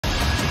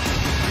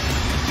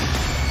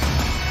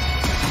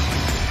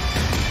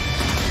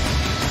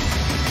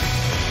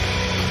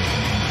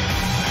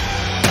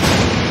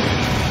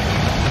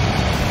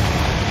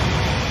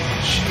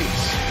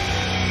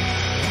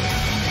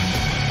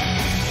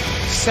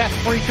Seth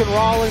Freakin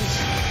Rollins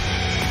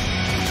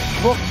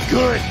looked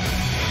good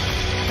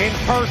in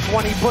Perth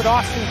when he put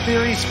Austin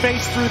Theory's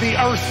face through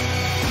the earth.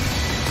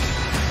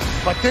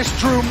 But this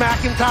Drew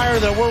McIntyre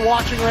that we're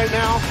watching right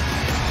now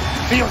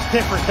feels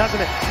different, doesn't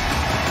it?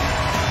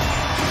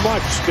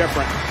 Much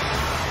different.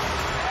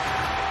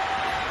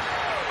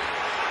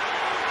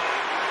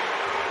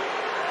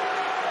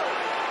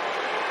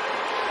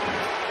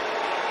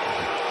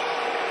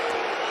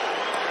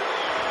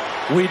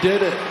 We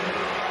did it.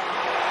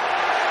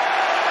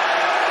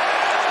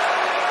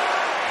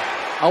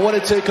 I want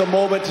to take a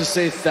moment to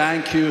say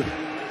thank you.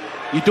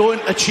 You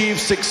don't achieve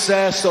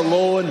success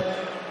alone.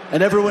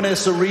 And everyone in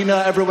this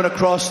arena, everyone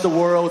across the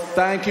world,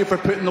 thank you for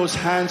putting those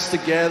hands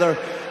together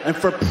and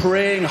for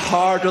praying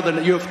harder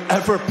than you've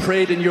ever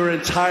prayed in your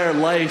entire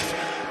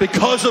life.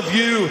 Because of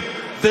you,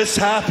 this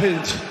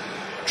happened.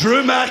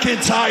 Drew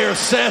McIntyre,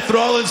 Seth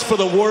Rollins for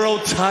the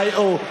world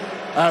title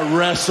at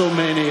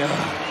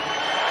WrestleMania.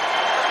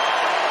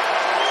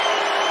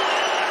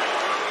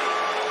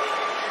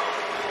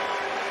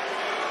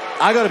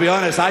 I gotta be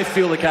honest, I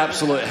feel like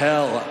absolute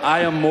hell.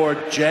 I am more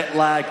jet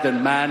lagged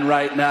than man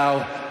right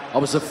now. I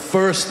was the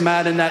first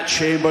man in that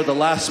chamber, the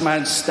last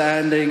man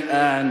standing,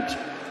 and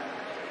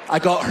I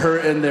got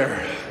hurt in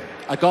there.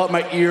 I got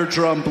my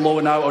eardrum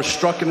blown out. I was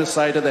struck in the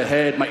side of the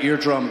head, my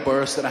eardrum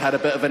burst, and I had a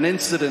bit of an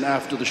incident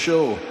after the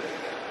show.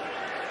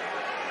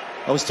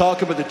 I was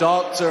talking with the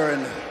doctor,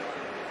 and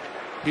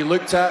he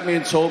looked at me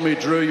and told me,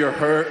 Drew, you're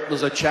hurt.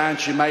 There's a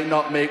chance you might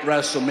not make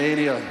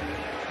WrestleMania.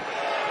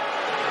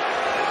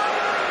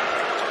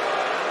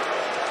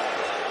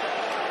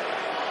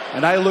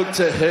 And I looked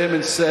at him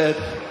and said,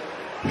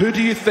 who do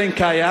you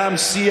think I am,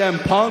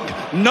 CM Punk?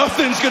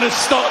 Nothing's going to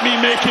stop me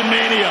making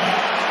Mania.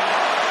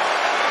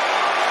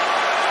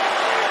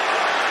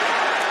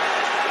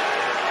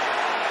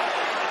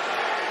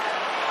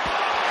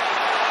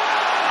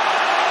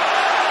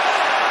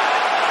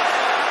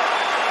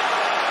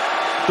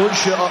 Don't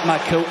shut up my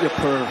kilt, you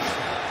perv.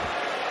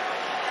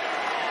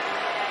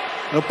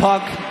 No,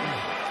 Punk,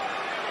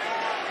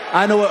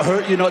 I know it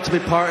hurt you not to be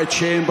part of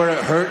Chamber.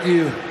 It hurt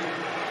you.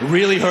 It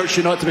really hurts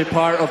you not to be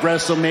part of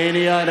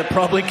WrestleMania, and it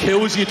probably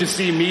kills you to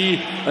see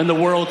me in the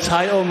world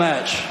title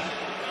match.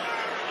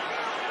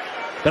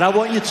 But I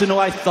want you to know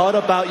I thought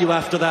about you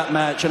after that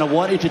match, and I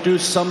wanted to do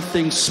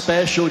something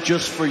special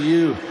just for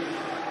you.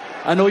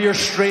 I know you're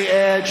straight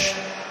edge.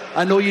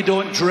 I know you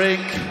don't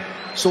drink.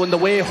 So on the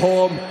way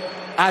home,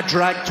 I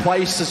drank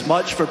twice as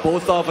much for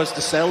both of us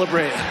to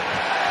celebrate.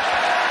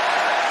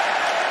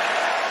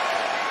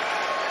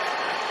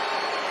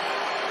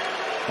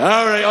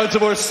 All right, on to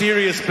more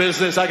serious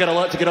business. I got a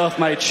lot to get off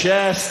my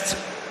chest.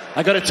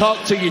 I got to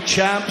talk to you,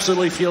 champs,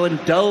 so if you'll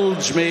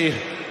indulge me,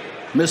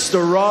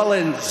 Mr.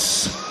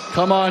 Rollins,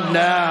 come on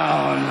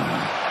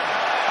down.